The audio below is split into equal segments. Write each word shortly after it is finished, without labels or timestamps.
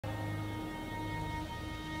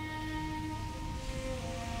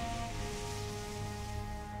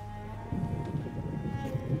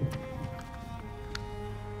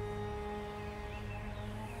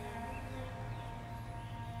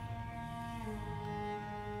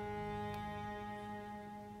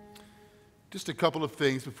Just a couple of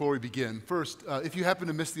things before we begin. First, if you happen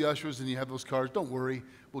to miss the ushers and you have those cards, don't worry.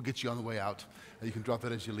 We'll get you on the way out. You can drop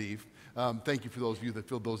that as you leave. Thank you for those of you that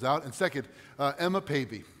filled those out. And second, Emma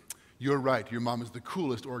Pavey, you're right. Your mom is the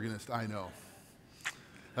coolest organist I know.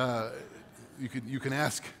 You can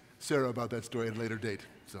ask Sarah about that story at a later date.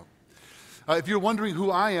 So, if you're wondering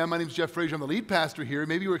who I am, my name is Jeff Frazier. I'm the lead pastor here.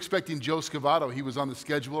 Maybe you were expecting Joe Scavato. He was on the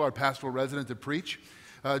schedule, our pastoral resident, to preach.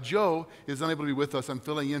 Joe is unable to be with us. I'm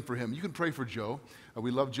filling in for him. You can pray for Joe.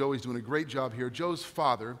 We love Joe. He's doing a great job here. Joe's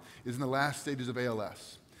father is in the last stages of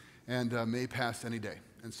ALS and may pass any day.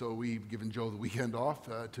 And so we've given Joe the weekend off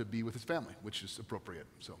to be with his family, which is appropriate.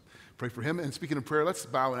 So pray for him. And speaking of prayer, let's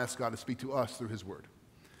bow and ask God to speak to us through his word.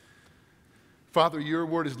 Father, your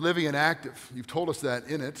word is living and active. You've told us that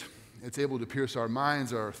in it. It's able to pierce our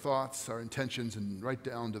minds, our thoughts, our intentions, and right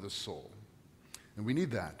down to the soul. And we need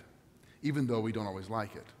that, even though we don't always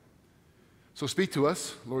like it. So speak to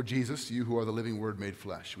us, Lord Jesus, you who are the living word made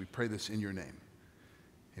flesh. We pray this in your name.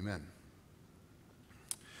 Amen.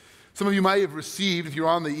 Some of you might have received, if you're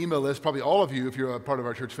on the email list, probably all of you, if you're a part of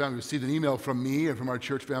our church family, received an email from me and from our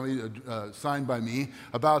church family, signed by me,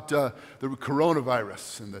 about the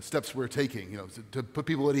coronavirus and the steps we're taking, to put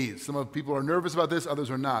people at ease. Some of people are nervous about this, others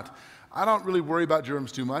are not. I don't really worry about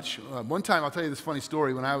germs too much. One time, I'll tell you this funny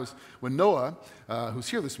story. When Noah, who's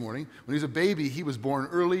here this morning, when he was a baby, he was born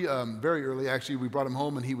early, very early. Actually, we brought him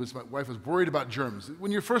home, and my wife was worried about germs.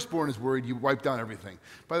 When your firstborn is worried, you wipe down everything.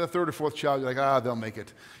 By the third or fourth child, you're like, they'll make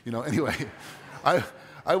it. Anyway,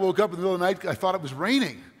 I woke up in the middle of the night. I thought it was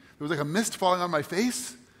raining. There was like a mist falling on my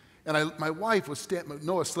face. And my wife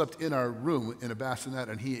Noah slept in our room in a bassinet,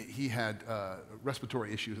 and he had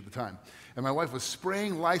respiratory issues at the time. And my wife was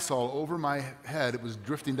spraying Lysol over my head. It was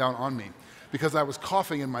drifting down on me because I was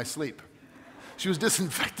coughing in my sleep. She was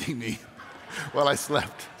disinfecting me while I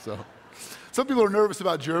slept. So some people are nervous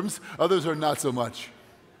about germs, others are not so much.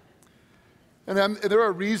 And there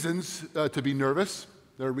are reasons to be nervous.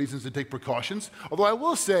 There are reasons to take precautions. Although I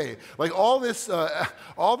will say, like all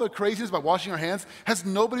the craziness about washing our hands, has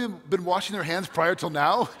nobody been washing their hands prior till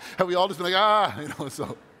now? Have we all just been like,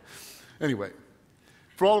 so. Anyway,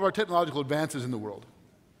 for all of our technological advances in the world,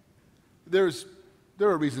 there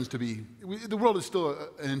are reasons to be, the world is still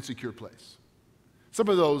an insecure place. Some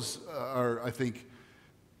of those are, I think,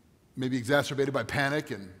 maybe exacerbated by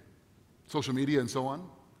panic and social media and so on.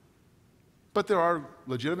 But there are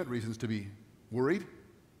legitimate reasons to be worried,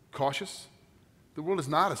 cautious. The world is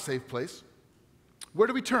not a safe place. Where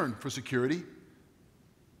do we turn for security?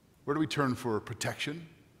 Where do we turn for protection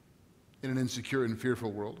in an insecure and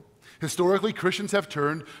fearful world? Historically, Christians have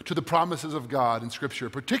turned to the promises of God in Scripture,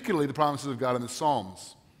 particularly the promises of God in the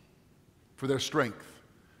Psalms, for their strength,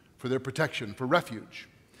 for their protection, for refuge.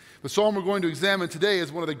 The psalm we're going to examine today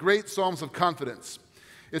is one of the great psalms of confidence.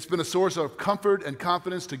 It's been a source of comfort and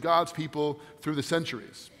confidence to God's people through the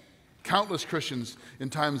centuries. Countless Christians in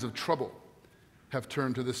times of trouble have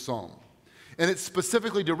turned to this psalm. And it's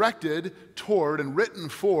specifically directed toward and written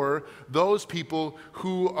for those people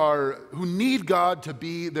who need God to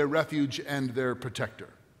be their refuge and their protector.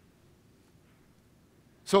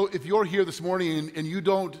 So if you're here this morning and you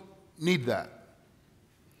don't need that,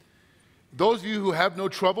 those of you who have no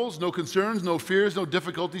troubles, no concerns, no fears, no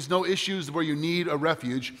difficulties, no issues where you need a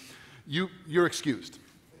refuge, you're excused.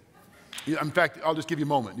 In fact, I'll just give you a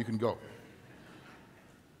moment. You can go.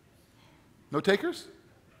 No takers?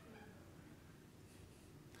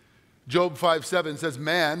 Job 5:7 says,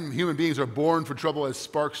 human beings are born for trouble as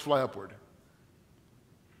sparks fly upward.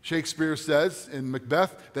 Shakespeare says in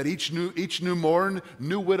Macbeth that each new morn,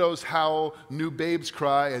 new widows howl, new babes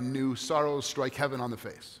cry, and new sorrows strike heaven on the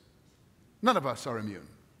face. None of us are immune.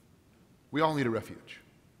 We all need a refuge.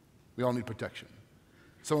 We all need protection.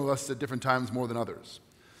 Some of us at different times more than others.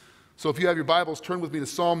 So if you have your Bibles, turn with me to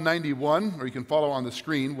Psalm 91, or you can follow on the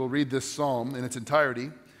screen. We'll read this psalm in its entirety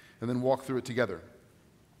and then walk through it together.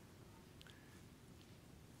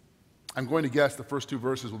 I'm going to guess the first two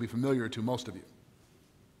verses will be familiar to most of you.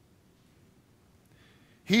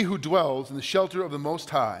 He who dwells in the shelter of the Most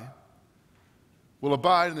High will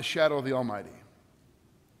abide in the shadow of the Almighty.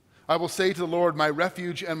 I will say to the Lord, my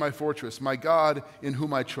refuge and my fortress, my God in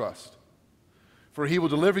whom I trust. For he will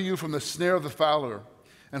deliver you from the snare of the fowler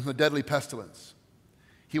and from the deadly pestilence.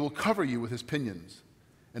 He will cover you with his pinions,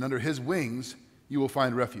 and under his wings you will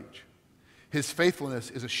find refuge. His faithfulness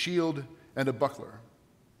is a shield and a buckler.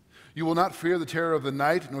 You will not fear the terror of the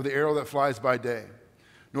night, nor the arrow that flies by day,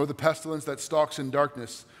 nor the pestilence that stalks in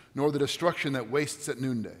darkness, nor the destruction that wastes at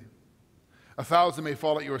noonday. 1,000 may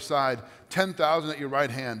fall at your side, 10,000 at your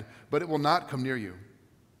right hand, but it will not come near you.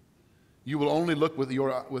 You will only look with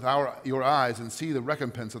your eyes and see the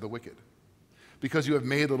recompense of the wicked. because you have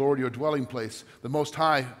made the Lord your dwelling place, the Most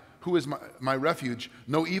High, who is my refuge,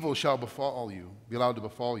 no evil shall be allowed to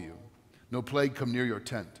befall you, no plague come near your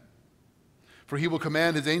tent. For he will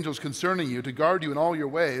command his angels concerning you to guard you in all your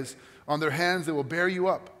ways. On their hands they will bear you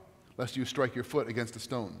up, lest you strike your foot against a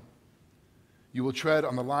stone. You will tread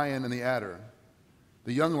on the lion and the adder,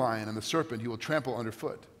 the young lion and the serpent you will trample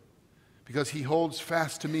underfoot. Because he holds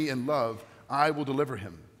fast to me in love, I will deliver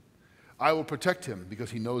him. I will protect him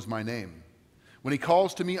because he knows my name. When he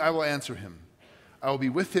calls to me, I will answer him. I will be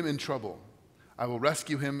with him in trouble. I will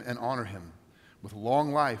rescue him and honor him. With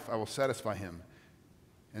long life I will satisfy him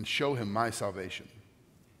and show him my salvation.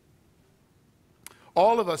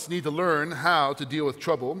 All of us need to learn how to deal with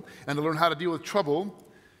trouble, and to learn how to deal with trouble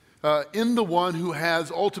in the one who has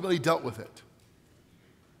ultimately dealt with it.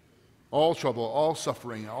 All trouble, all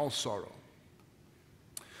suffering, all sorrow.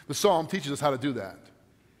 The psalm teaches us how to do that.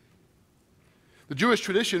 The Jewish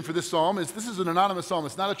tradition for this psalm this is an anonymous psalm.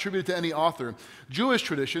 It's not attributed to any author. Jewish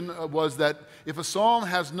tradition was that if a psalm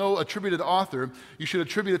has no attributed author, you should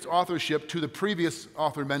attribute its authorship to the previous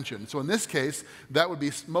author mentioned. So in this case, that would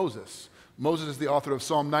be Moses. Moses is the author of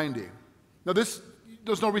Psalm 90. Now there's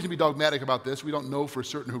no reason to be dogmatic about this. We don't know for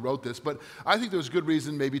certain who wrote this, but I think there's good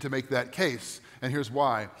reason maybe to make that case, and here's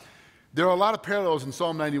why. There are a lot of parallels in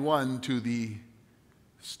Psalm 91 to the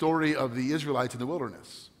story of the Israelites in the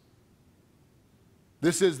wilderness.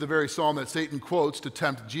 This is the very psalm that Satan quotes to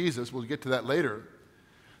tempt Jesus. We'll get to that later.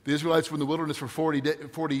 The Israelites were in the wilderness for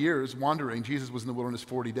 40 years wandering. Jesus was in the wilderness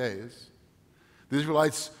 40 days. The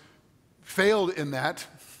Israelites failed in that,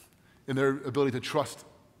 in their ability to trust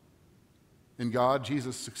in God.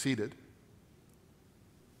 Jesus succeeded.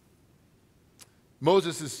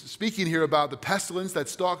 Moses is speaking here about the pestilence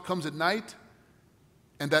that comes at night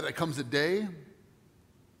and that it comes at day.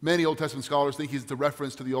 Many Old Testament scholars think it's a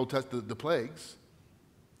reference to the plagues,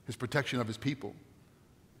 his protection of his people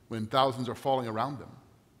when thousands are falling around them.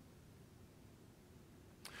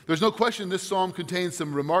 There's no question this psalm contains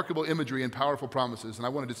some remarkable imagery and powerful promises, and I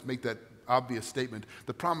want to just make that obvious statement.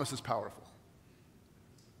 The promise is powerful.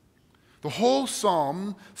 The whole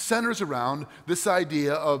psalm centers around this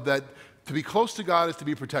idea of that to be close to God is to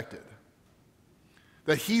be protected,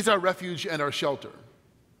 that he's our refuge and our shelter,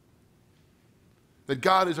 that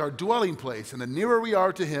God is our dwelling place, and the nearer we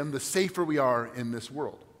are to him, the safer we are in this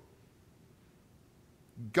world.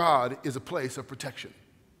 God is a place of protection.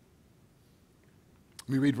 Let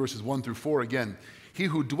me read verses 1 through 4 again. He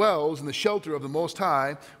who dwells in the shelter of the Most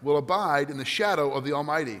High will abide in the shadow of the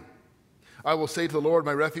Almighty. I will say to the Lord,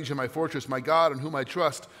 my refuge and my fortress, my God in whom I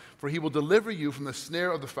trust, for he will deliver you from the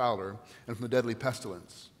snare of the fowler and from the deadly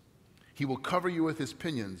pestilence. He will cover you with his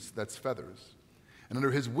pinions, that's feathers, and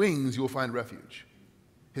under his wings you will find refuge.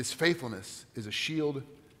 His faithfulness is a shield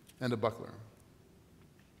and a buckler.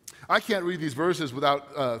 I can't read these verses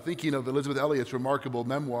without thinking of Elizabeth Elliot's remarkable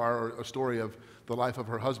memoir or a story of the life of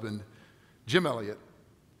her husband, Jim Elliot,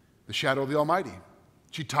 The Shadow of the Almighty.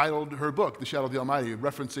 She titled her book, The Shadow of the Almighty,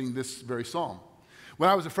 referencing this very psalm. When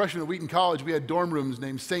I was a freshman at Wheaton College, we had dorm rooms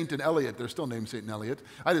named Saint and Elliot. They're still named Saint and Elliot.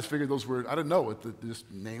 I just figured those were, I didn't know what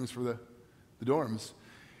just names for the dorms.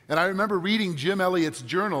 And I remember reading Jim Elliot's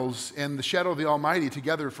journals and The Shadow of the Almighty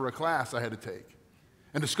together for a class I had to take,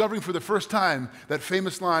 and discovering for the first time that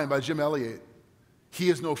famous line by Jim Elliot, he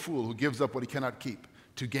is no fool who gives up what he cannot keep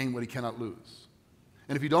to gain what he cannot lose.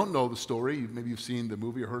 And if you don't know the story, maybe you've seen the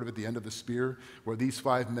movie or heard of it, The End of the Spear, where these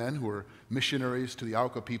 5 men who were missionaries to the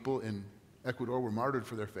Auca people in Ecuador were martyred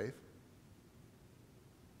for their faith.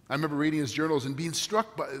 I remember reading his journals and being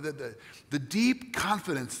struck by the deep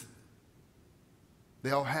confidence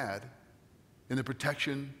they all had in the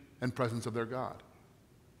protection and presence of their God,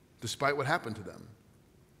 despite what happened to them.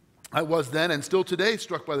 I was then and still today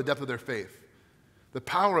struck by the depth of their faith, the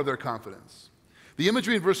power of their confidence. The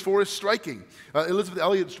imagery in verse 4 is striking. Elizabeth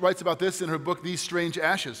Elliot writes about this in her book, These Strange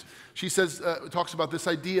Ashes. She talks about this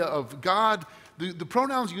idea of God. The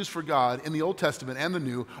pronouns used for God in the Old Testament and the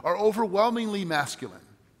New are overwhelmingly masculine.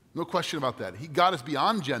 No question about that. God is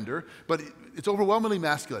beyond gender, but it's overwhelmingly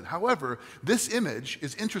masculine. However, this image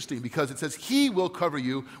is interesting because it says, he will cover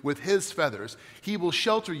you with his feathers. He will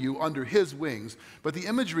shelter you under his wings. But the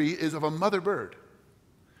imagery is of a mother bird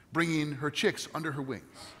bringing her chicks under her wings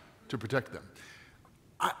to protect them.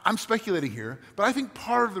 I'm speculating here, but I think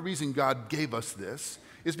part of the reason God gave us this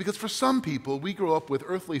is because for some people, we grow up with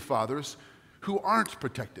earthly fathers who aren't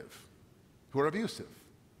protective, who are abusive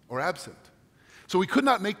or absent. So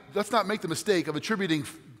let's not make the mistake of attributing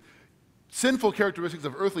sinful characteristics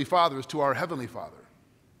of earthly fathers to our Heavenly Father.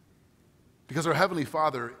 Because our Heavenly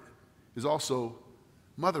Father is also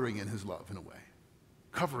mothering in his love in a way,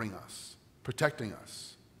 covering us, protecting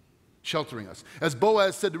us. sheltering us. As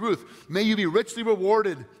Boaz said to Ruth, may you be richly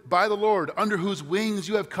rewarded by the Lord, under whose wings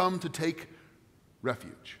you have come to take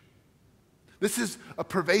refuge. This is a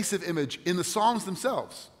pervasive image in the Psalms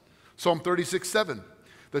themselves. Psalm 36:7,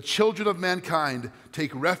 the children of mankind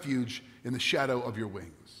take refuge in the shadow of your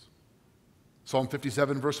wings. Psalm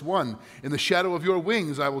 57, verse 1, in the shadow of your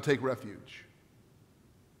wings I will take refuge.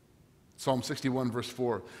 Psalm 61, verse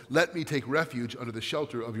 4, let me take refuge under the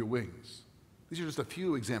shelter of your wings. These are just a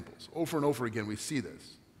few examples. Over and over again we see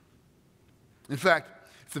this. In fact,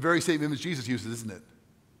 it's the very same image Jesus uses, isn't it?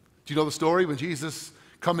 Do you know the story when Jesus,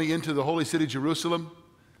 coming into the holy city Jerusalem,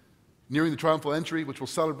 nearing the triumphal entry, which we'll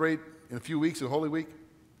celebrate in a few weeks in Holy Week,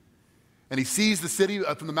 and he sees the city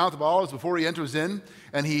from the Mount of Olives before he enters in,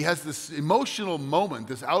 and he has this emotional moment,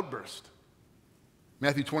 this outburst.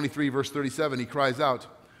 Matthew 23, verse 37, he cries out,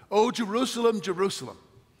 "O Jerusalem, Jerusalem,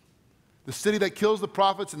 the city that kills the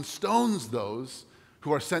prophets and stones those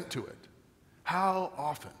who are sent to it. How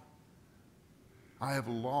often I have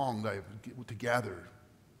longed to gather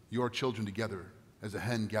your children together as a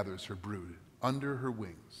hen gathers her brood under her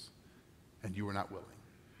wings, and you were not willing."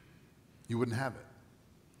 You wouldn't have it.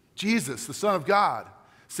 Jesus, the Son of God,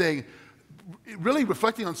 saying, really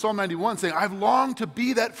reflecting on Psalm 91, saying, I've longed to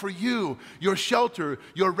be that for you, your shelter,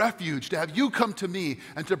 your refuge, to have you come to me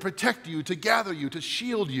and to protect you, to gather you, to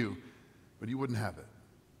shield you. But you wouldn't have it.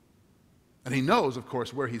 And he knows, of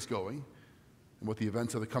course, where he's going and what the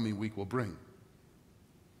events of the coming week will bring.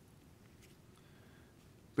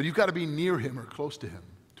 But you've got to be near him or close to him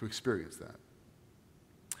to experience that.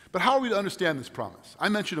 But how are we to understand this promise? I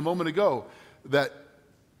mentioned a moment ago that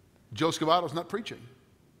Joe Scavato's not preaching.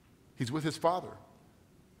 He's with his father,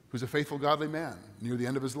 who's a faithful, godly man near the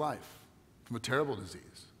end of his life from a terrible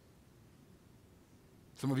disease.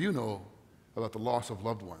 Some of you know about the loss of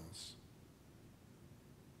loved ones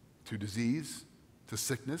to disease, to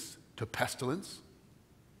sickness, to pestilence.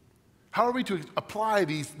 How are we to apply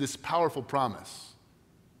this powerful promise?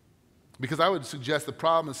 Because I would suggest the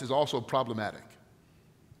promise is also problematic.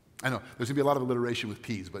 I know there's going to be a lot of alliteration with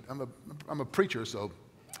P's, but I'm a preacher, so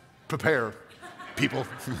prepare, people.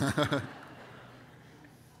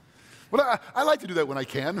 Well, I like to do that when I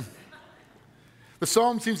can. The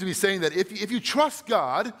psalm seems to be saying that if you trust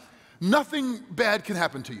God, nothing bad can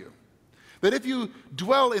happen to you. That if you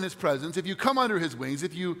dwell in his presence, if you come under his wings,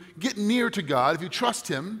 if you get near to God, if you trust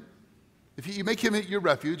him, if you make him your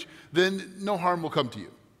refuge, then no harm will come to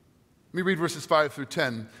you. Let me read verses 5 through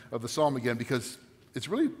 10 of the psalm again, because it's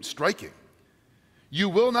really striking. You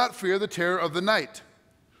will not fear the terror of the night,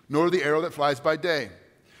 nor the arrow that flies by day,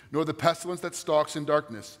 nor the pestilence that stalks in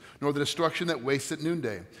darkness, nor the destruction that wastes at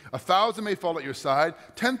noonday. 1,000 may fall at your side,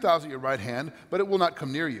 10,000 at your right hand, but it will not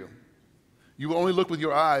come near you. You will only look with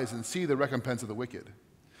your eyes and see the recompense of the wicked.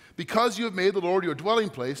 Because you have made the Lord your dwelling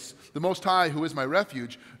place, the Most High, who is my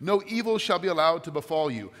refuge, no evil shall be allowed to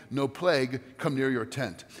befall you, no plague come near your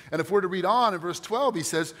tent. And if we're to read on in verse 12, he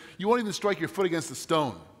says, you won't even strike your foot against a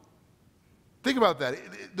stone. Think about that.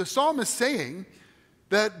 The psalm is saying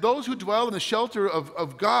that those who dwell in the shelter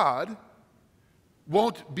of God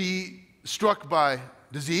won't be struck by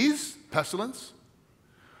disease, pestilence,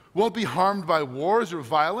 won't be harmed by wars or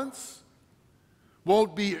violence,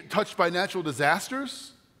 won't be touched by natural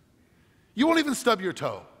disasters. You won't even stub your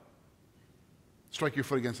toe, strike your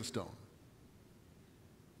foot against a stone.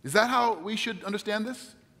 Is that how we should understand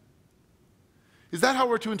this? Is that how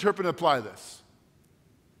we're to interpret and apply this?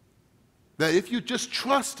 That if you just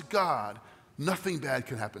trust God, nothing bad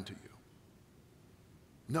can happen to you?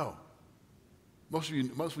 No. Most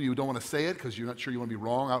of you don't want to say it because you're not sure you want to be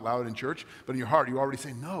wrong out loud in church, but in your heart you already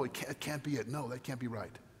say, no, it can't be it. No, that can't be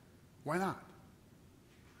right. Why not?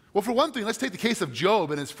 Well, for one thing, let's take the case of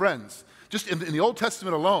Job and his friends. Just in the Old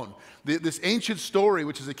Testament alone, this ancient story,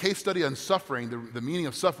 which is a case study on suffering, the meaning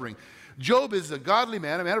of suffering. Job is a godly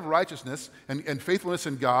man, a man of righteousness and faithfulness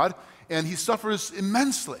in God, and he suffers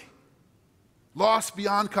immensely, loss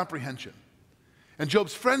beyond comprehension. And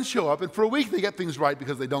Job's friends show up, and for a week they get things right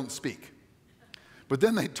because they don't speak. But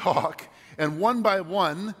then they talk, and one by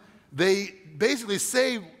one, they basically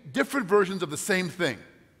say different versions of the same thing.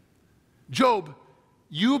 Job,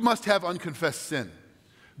 you must have unconfessed sin.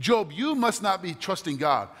 Job, you must not be trusting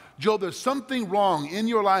God. Job, there's something wrong in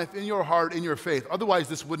your life, in your heart, in your faith. Otherwise,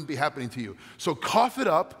 this wouldn't be happening to you. So cough it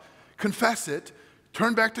up, confess it,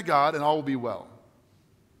 turn back to God, and all will be well.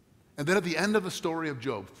 And then at the end of the story of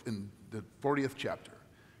Job, in the 40th chapter,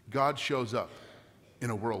 God shows up in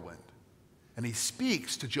a whirlwind. And he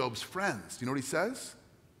speaks to Job's friends. Do you know what he says?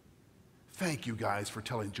 Thank you guys for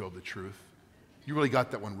telling Job the truth. You really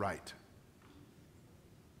got that one right.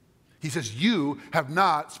 He says, you have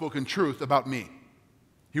not spoken truth about me.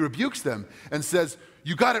 He rebukes them and says,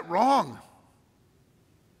 you got it wrong.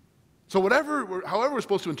 So however we're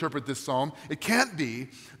supposed to interpret this psalm, it can't be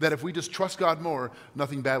that if we just trust God more,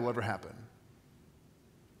 nothing bad will ever happen.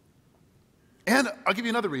 And I'll give you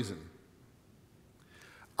another reason.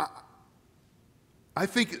 I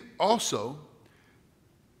think also,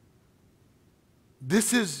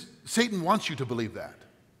 Satan wants you to believe that.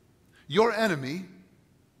 Your enemy,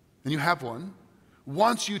 and you have one,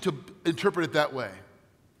 wants you to interpret it that way.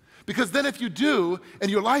 Because then if you do,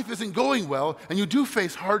 and your life isn't going well, and you do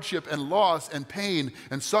face hardship and loss and pain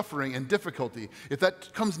and suffering and difficulty, if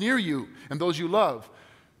that comes near you and those you love,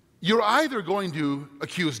 you're either going to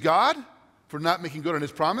accuse God for not making good on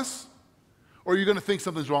his promise, or you're going to think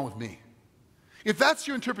something's wrong with me. If that's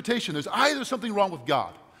your interpretation, there's either something wrong with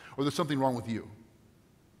God, or there's something wrong with you.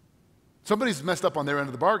 Somebody's messed up on their end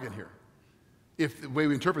of the bargain here. If the way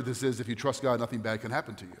we interpret this is, if you trust God, nothing bad can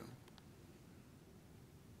happen to you.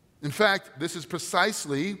 In fact, this is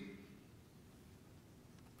precisely,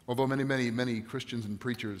 although many Christians and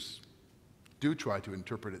preachers do try to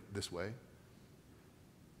interpret it this way,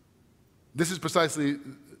 this is precisely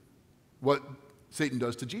what Satan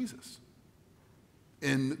does to Jesus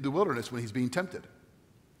in the wilderness when he's being tempted.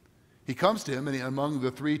 He comes to him, and among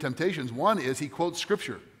the three temptations, one is he quotes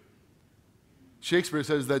Scripture. Shakespeare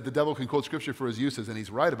says that the devil can quote Scripture for his uses, and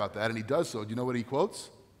he's right about that, and he does so. Do you know what he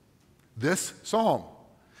quotes? This psalm.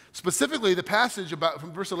 Specifically, the passage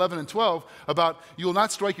from verse 11 and 12 about you will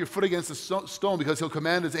not strike your foot against a stone because he'll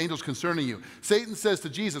command his angels concerning you. Satan says to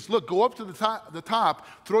Jesus, look, go up to the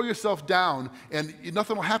top, throw yourself down, and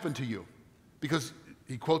nothing will happen to you. Because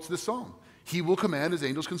he quotes this psalm. He will command his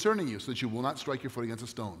angels concerning you so that you will not strike your foot against a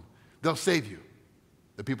stone. They'll save you.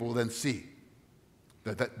 The people will then see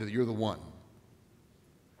that you're the one.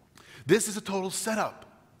 This is a total setup.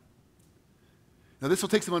 Now, this will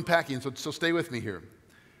take some unpacking, so stay with me here.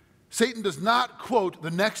 Satan does not quote the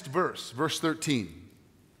next verse, verse 13.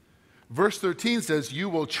 Verse 13 says, you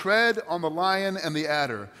will tread on the lion and the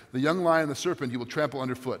adder, the young lion and the serpent you will trample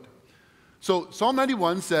underfoot. So Psalm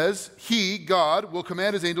 91 says, he, God, will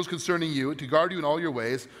command his angels concerning you to guard you in all your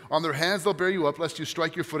ways. On their hands they'll bear you up, lest you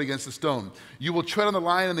strike your foot against a stone. You will tread on the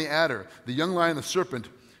lion and the adder, the young lion and the serpent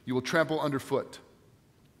you will trample underfoot.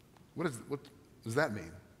 What does that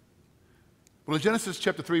mean? Well, in Genesis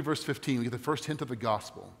chapter 3, verse 15, we get the first hint of the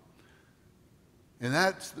gospel. And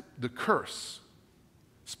that's the curse,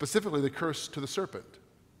 specifically the curse to the serpent.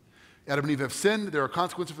 Adam and Eve have sinned, there are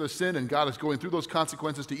consequences for their sin, and God is going through those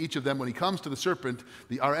consequences to each of them. When he comes to the serpent,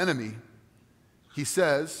 our enemy, he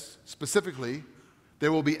says, specifically,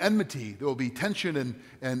 there will be enmity, there will be tension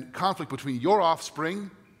and conflict between your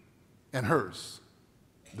offspring and hers,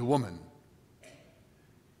 the woman.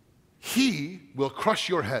 He will crush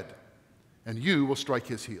your head, and you will strike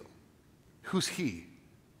his heel. Who's he?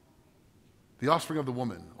 The offspring of the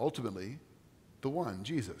woman, ultimately, the one,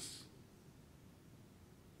 Jesus.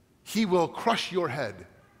 He will crush your head,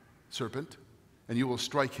 serpent, and you will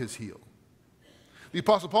strike his heel. The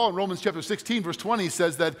Apostle Paul in Romans chapter 16, verse 20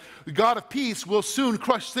 says that the God of peace will soon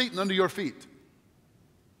crush Satan under your feet.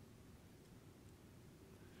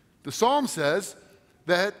 The Psalm says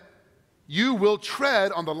that you will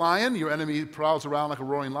tread on the lion. Your enemy prowls around like a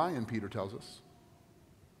roaring lion, Peter tells us.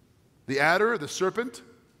 The adder, the serpent,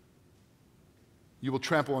 you will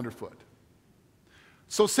trample underfoot.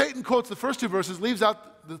 So Satan quotes the first two verses, leaves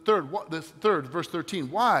out the third, verse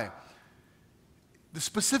 13. Why? The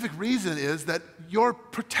specific reason is that your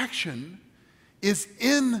protection is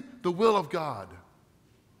in the will of God.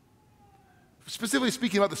 Specifically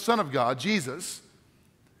speaking about the Son of God, Jesus,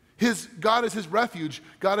 God is his refuge,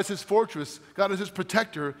 God is his fortress, God is his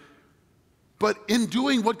protector, but in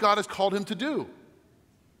doing what God has called him to do.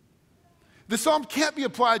 The psalm can't be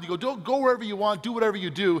applied to don't go wherever you want, do whatever you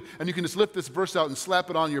do, and you can just lift this verse out and slap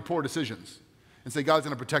it on your poor decisions and say, God's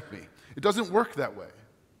going to protect me. It doesn't work that way.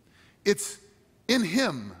 It's in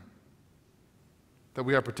him that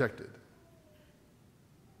we are protected.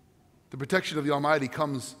 The protection of the Almighty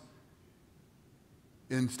comes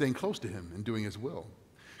in staying close to him and doing his will.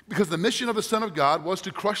 Because the mission of the Son of God was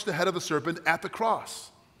to crush the head of the serpent at the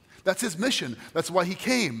cross. That's his mission. That's why he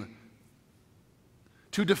came.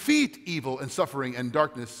 To defeat evil and suffering and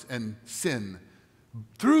darkness and sin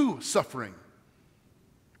through suffering.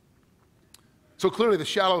 So clearly the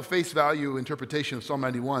shallow face value interpretation of Psalm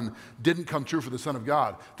 91 didn't come true for the Son of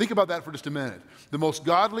God. Think about that for just a minute. The most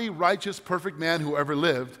godly, righteous, perfect man who ever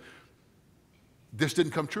lived, this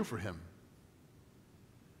didn't come true for him.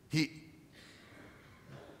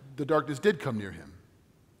 The darkness did come near him.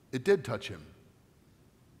 It did touch him.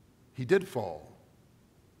 He did fall.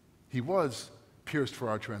 He was pierced for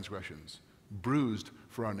our transgressions, bruised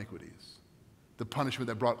for our iniquities. The punishment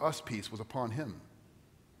that brought us peace was upon him.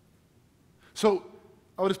 So,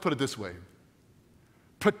 I would just put it this way.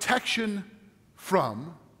 Protection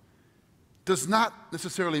from does not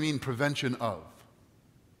necessarily mean prevention of.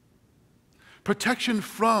 Protection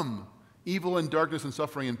from evil and darkness and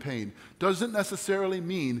suffering and pain doesn't necessarily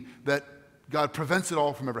mean that God prevents it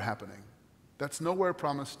all from ever happening. That's nowhere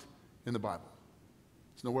promised in the Bible.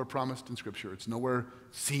 It's nowhere promised in Scripture. It's nowhere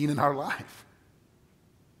seen in our life.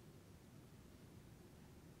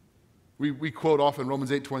 We quote often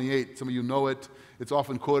Romans 8:28. Some of you know it. It's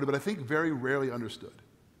often quoted, but I think very rarely understood.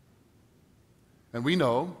 And we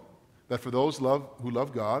know that for those who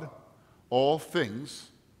love God, all things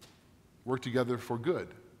work together for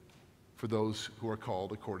good for those who are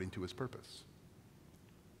called according to his purpose.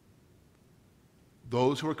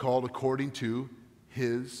 Those who are called according to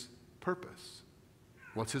his purpose.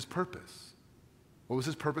 What's his purpose? What was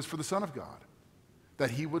his purpose for the Son of God?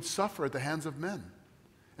 That he would suffer at the hands of men,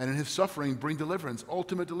 and in his suffering bring deliverance,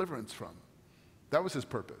 ultimate deliverance from. That was his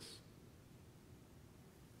purpose.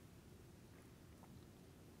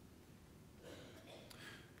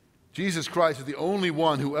 Jesus Christ is the only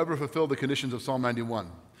one who ever fulfilled the conditions of Psalm 91.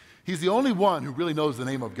 He's the only one who really knows the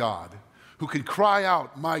name of God, who can cry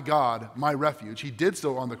out, "My God, my refuge." He did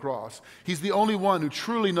so on the cross. He's the only one who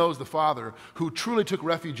truly knows the Father, who truly took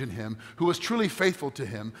refuge in him, who was truly faithful to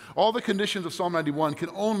him. All the conditions of Psalm 91 can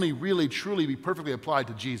only really, truly be perfectly applied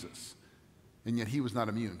to Jesus. And yet he was not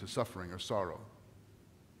immune to suffering or sorrow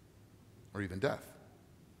or even death.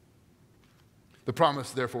 The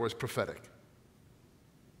promise, therefore, is prophetic,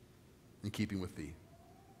 in keeping with the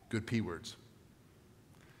good P words.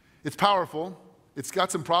 It's powerful. It's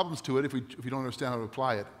got some problems to it if you don't understand how to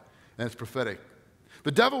apply it, and it's prophetic.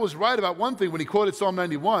 The devil was right about one thing when he quoted Psalm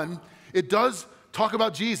 91. It does talk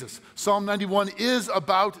about Jesus. Psalm 91 is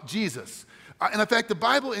about Jesus. And in fact, the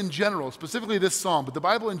Bible in general, specifically this psalm, but the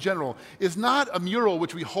Bible in general, is not a mural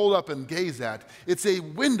which we hold up and gaze at. It's a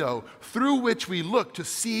window through which we look to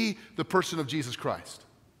see the person of Jesus Christ.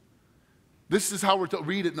 This is how we're to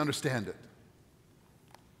read it and understand it.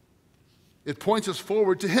 It points us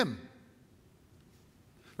forward to him.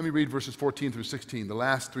 Let me read verses 14 through 16, the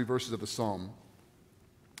last three verses of the psalm.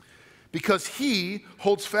 Because he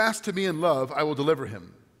holds fast to me in love, I will deliver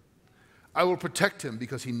him. I will protect him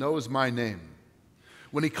because he knows my name.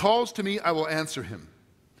 When he calls to me, I will answer him.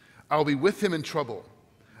 I will be with him in trouble.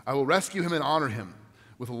 I will rescue him and honor him.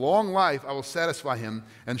 With a long life, I will satisfy him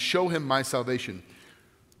and show him my salvation.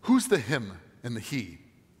 Who's the him and the he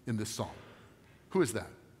in this psalm? Who is that?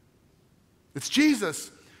 It's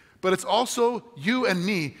Jesus, but it's also you and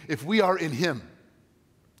me if we are in him.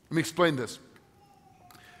 Let me explain this.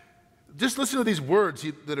 Just listen to these words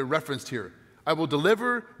that are referenced here. I will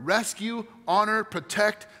deliver, rescue, honor,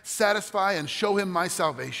 protect, satisfy, and show him my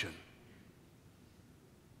salvation.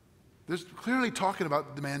 There's clearly talking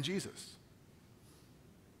about the man Jesus.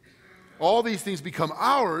 All these things become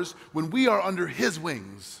ours when we are under his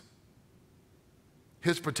wings,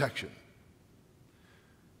 his protection.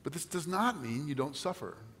 But this does not mean you don't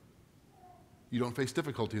suffer. You don't face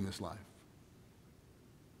difficulty in this life.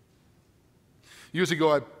 Years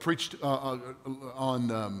ago, I preached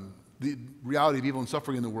on the reality of evil and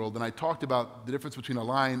suffering in the world, and I talked about the difference between a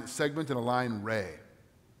line segment and a line ray.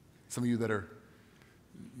 Some of you that are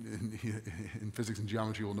in physics and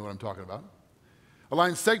geometry will know what I'm talking about. A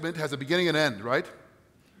line segment has a beginning and end, right?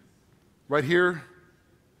 Right here,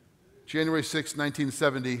 January 6,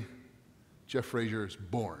 1970, Jeff Frazier is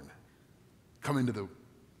born, come into the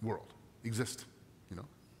world, exist,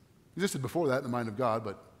 Existed before that in the mind of God,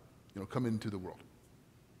 but, come into the world.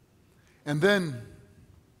 And then,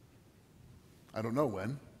 I don't know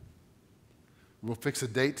when, we'll fix a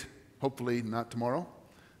date, hopefully not tomorrow,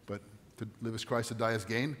 but to live as Christ, to die as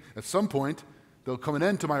gain. At some point, there'll come an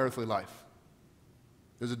end to my earthly life.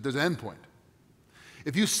 There's an end point.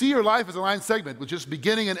 If you see your life as a line segment with just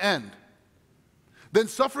beginning and end, then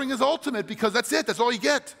suffering is ultimate because that's it, that's all you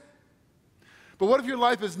get. But what if your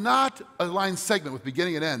life is not a line segment with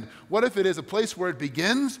beginning and end? What if it is a place where it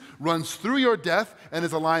begins, runs through your death, and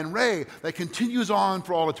is a line ray that continues on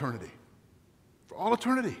for all eternity? For all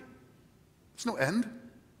eternity. There's no end.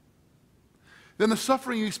 Then the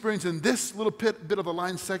suffering you experience in this little bit of a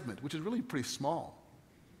line segment, which is really pretty small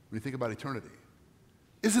when you think about eternity,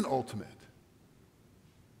 isn't ultimate.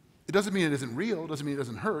 It doesn't mean it isn't real, it doesn't mean it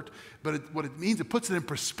doesn't hurt, but what it means, it puts it in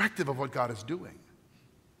perspective of what God is doing.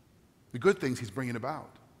 The good things he's bringing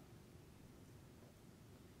about.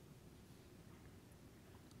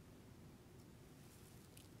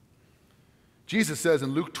 Jesus says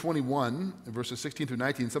in Luke 21, verses 16 through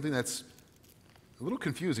 19, something that's a little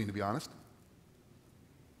confusing, to be honest.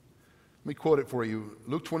 Let me quote it for you.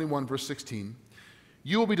 Luke 21, verse 16.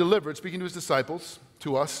 You will be delivered, speaking to his disciples,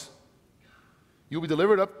 to us. You will be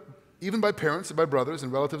delivered up even by parents and by brothers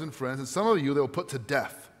and relatives and friends, and some of you they will put to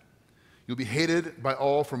death. You'll be hated by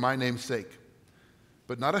all for my name's sake,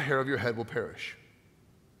 but not a hair of your head will perish.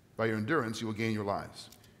 By your endurance, you will gain your lives.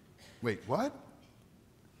 Wait, what?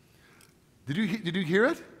 Did you hear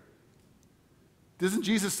it? Doesn't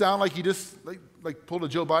Jesus sound like he just like pulled a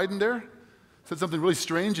Joe Biden there? Said something really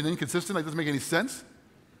strange and inconsistent, like doesn't make any sense?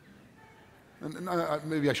 And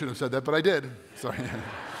maybe I shouldn't have said that, but I did. Sorry.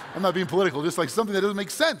 I'm not being political, just like something that doesn't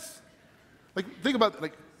make sense. Like, think about it,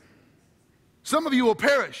 like, some of you will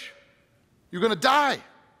perish. You're going to die.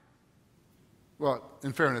 Well,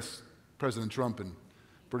 in fairness, President Trump and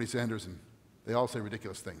Bernie Sanders, and they all say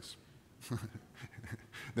ridiculous things.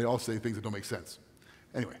 They all say things that don't make sense.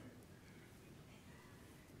 Anyway,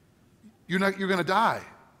 you're going to die,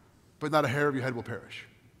 but not a hair of your head will perish.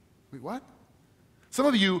 Wait, what? Some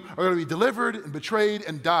of you are going to be delivered and betrayed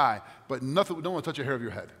and die, but no one will touch a hair of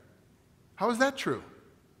your head. How is that true?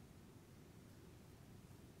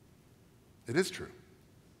 It is true.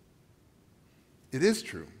 It is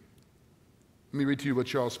true. Let me read to you what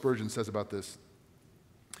Charles Spurgeon says about this.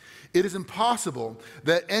 It is impossible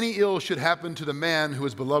that any ill should happen to the man who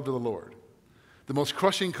is beloved of the Lord. The most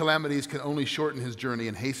crushing calamities can only shorten his journey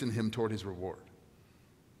and hasten him toward his reward.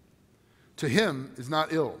 To him is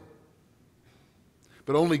not ill,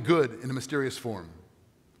 but only good in a mysterious form.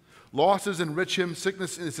 Losses enrich him,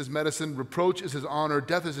 sickness is his medicine, reproach is his honor,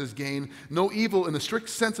 death is his gain. No evil in the strict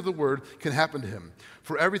sense of the word can happen to him,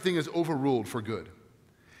 for everything is overruled for good.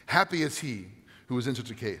 Happy is he who is in such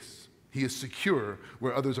a case. He is secure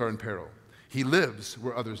where others are in peril. He lives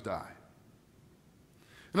where others die.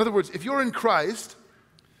 In other words, if you're in Christ,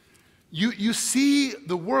 you see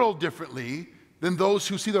the world differently than those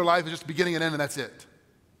who see their life as just beginning and end and that's it.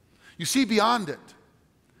 You see beyond it.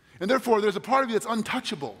 And therefore, there's a part of you that's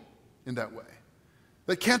untouchable in that way,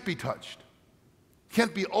 that can't be touched,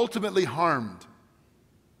 can't be ultimately harmed.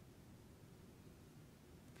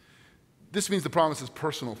 This means the promise is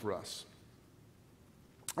personal for us.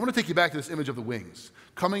 I want to take you back to this image of the wings,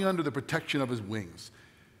 coming under the protection of his wings.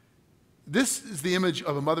 This is the image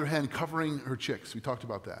of a mother hen covering her chicks. We talked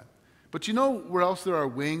about that. But you know where else there are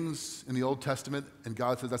wings in the Old Testament, and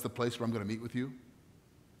God says that's the place where I'm going to meet with you? Do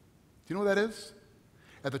you know where that is?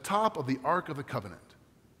 At the top of the Ark of the Covenant,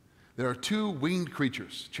 there are two winged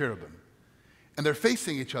creatures, cherubim, and they're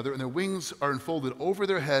facing each other, and their wings are enfolded over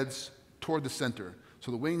their heads toward the center, so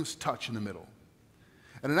the wings touch in the middle.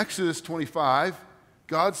 And in Exodus 25,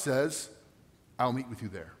 God says, I'll meet with you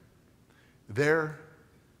there. There,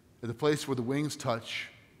 at the place where the wings touch,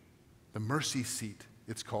 the mercy seat,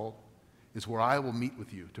 it's called, is where I will meet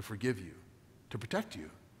with you to forgive you, to protect you,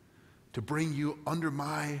 to bring you under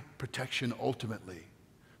my protection ultimately,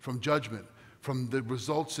 from judgment, from the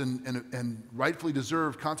results and rightfully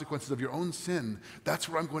deserved consequences of your own sin. That's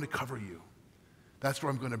where I'm going to cover you. That's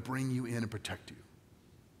where I'm going to bring you in and protect you.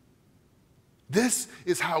 This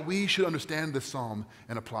is how we should understand this psalm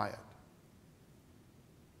and apply it.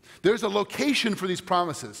 There's a location for these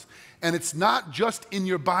promises, and it's not just in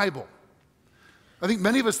your Bible. I think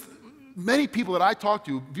many people that I talk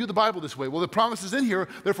to view the Bible this way. Well, the promise is in here,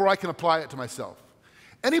 therefore I can apply it to myself.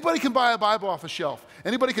 Anybody can buy a Bible off a shelf.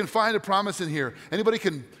 Anybody can find a promise in here. Anybody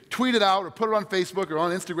can tweet it out or put it on Facebook or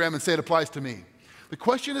on Instagram and say it applies to me. The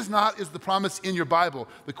question is not, is the promise in your Bible?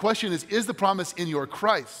 The question is the promise in your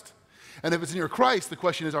Christ? And if it's in your Christ, the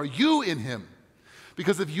question is, are you in him?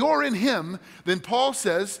 Because if you're in him, then Paul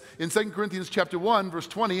says in 2 Corinthians chapter 1, verse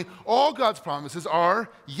 20, all God's promises are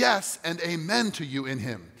yes and amen to you in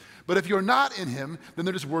him. But if you're not in him, then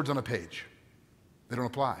they're just words on a page. They don't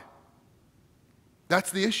apply.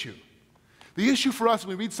 That's the issue. The issue for us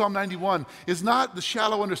when we read Psalm 91 is not the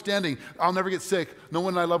shallow understanding, I'll never get sick, no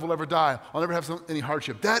one I love will ever die, I'll never have any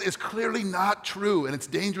hardship. That is clearly not true, and it's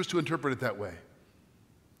dangerous to interpret it that way.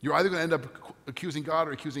 You're either going to end up accusing God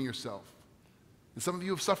or accusing yourself. And some of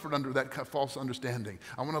you have suffered under that false understanding.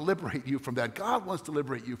 I want to liberate you from that. God wants to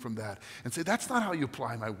liberate you from that and say, that's not how you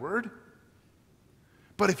apply my word.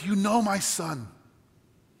 But if you know my son,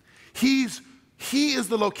 he is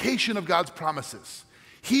the location of God's promises.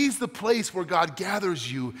 He's the place where God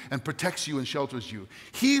gathers you and protects you and shelters you.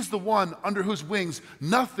 He's the one under whose wings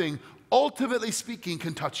nothing, ultimately speaking,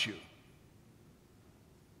 can touch you.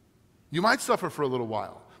 You might suffer for a little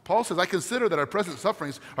while. Paul says, I consider that our present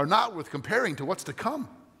sufferings are not worth comparing to what's to come.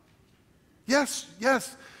 Yes,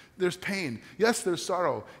 there's pain. Yes, there's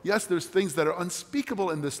sorrow. Yes, there's things that are unspeakable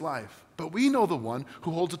in this life. But we know the one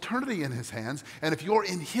who holds eternity in his hands, and if you're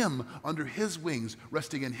in him, under his wings,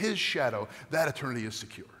 resting in his shadow, that eternity is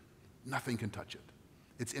secure. Nothing can touch it.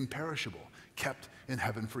 It's imperishable, kept in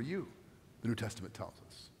heaven for you, the New Testament tells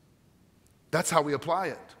us. That's how we apply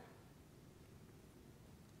it.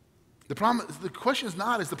 The question is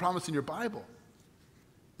not, is the promise in your Bible?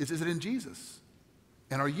 Is it in Jesus?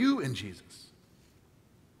 And are you in Jesus?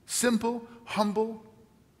 Simple, humble,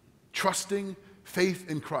 trusting faith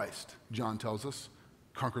in Christ, John tells us,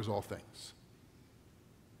 conquers all things.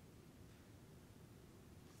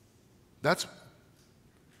 That's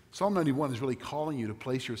Psalm 91 is really calling you to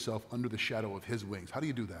place yourself under the shadow of his wings. How do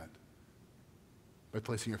you do that? By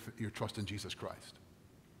placing your trust in Jesus Christ.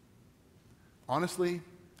 Honestly,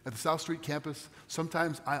 at the South Street campus,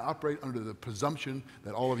 sometimes I operate under the presumption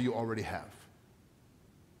that all of you already have.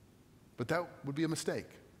 But that would be a mistake.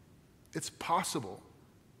 It's possible,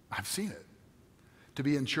 I've seen it, to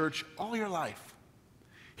be in church all your life,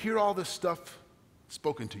 hear all this stuff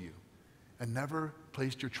spoken to you, and never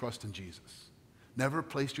placed your trust in Jesus. Never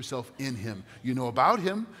placed yourself in him. You know about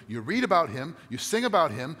him, you read about him, you sing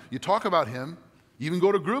about him, you talk about him, you even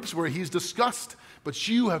go to groups where he's discussed, but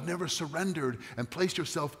you have never surrendered and placed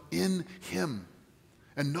yourself in him.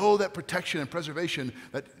 And know that protection and preservation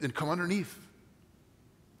that come underneath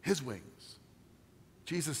his wings.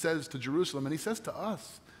 Jesus says to Jerusalem, and he says to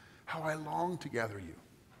us, how I long to gather you,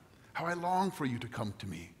 how I long for you to come to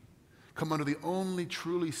me. Come under the only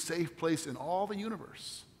truly safe place in all the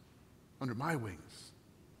universe, under my wings,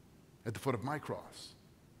 at the foot of my cross.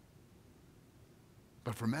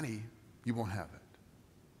 But for many, you won't have it.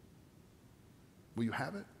 Will you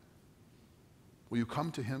have it? Will you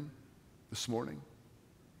come to him this morning?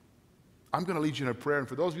 I'm going to lead you in a prayer, and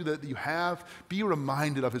for those of you that you have, be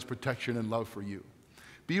reminded of his protection and love for you.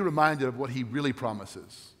 Be reminded of what he really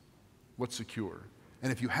promises, what's secure.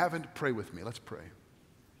 And if you haven't, pray with me. Let's pray.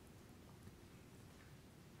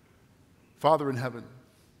 Father in heaven,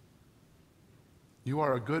 you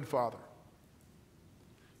are a good Father.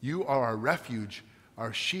 You are our refuge,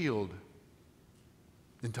 our shield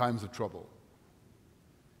in times of trouble.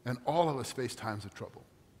 And all of us face times of trouble.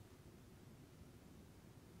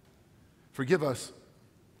 Forgive us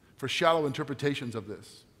for shallow interpretations of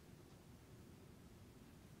this.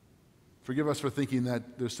 Forgive us for thinking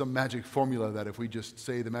that there's some magic formula that if we just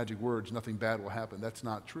say the magic words, nothing bad will happen. That's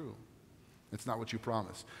not true. It's not what you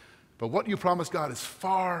promise. But what you promise, God, is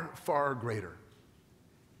far, far greater.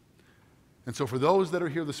 And so for those that are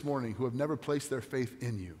here this morning who have never placed their faith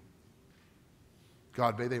in you,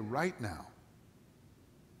 God, may they right now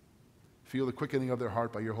feel the quickening of their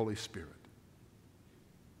heart by your Holy Spirit.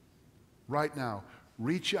 Right now,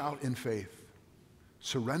 reach out in faith,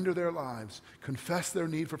 surrender their lives, confess their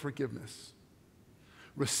need for forgiveness,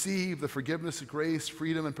 receive the forgiveness, grace,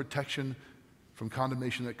 freedom, and protection from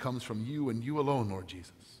condemnation that comes from you and you alone, Lord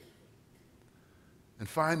Jesus, and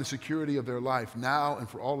find the security of their life now and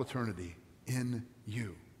for all eternity in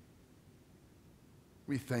you.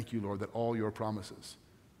 We thank you, Lord, that all your promises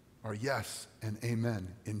are yes and amen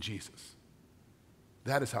in Jesus.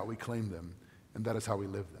 That is how we claim them, and that is how we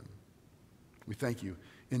live them. We thank you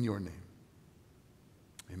in your name.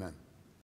 Amen.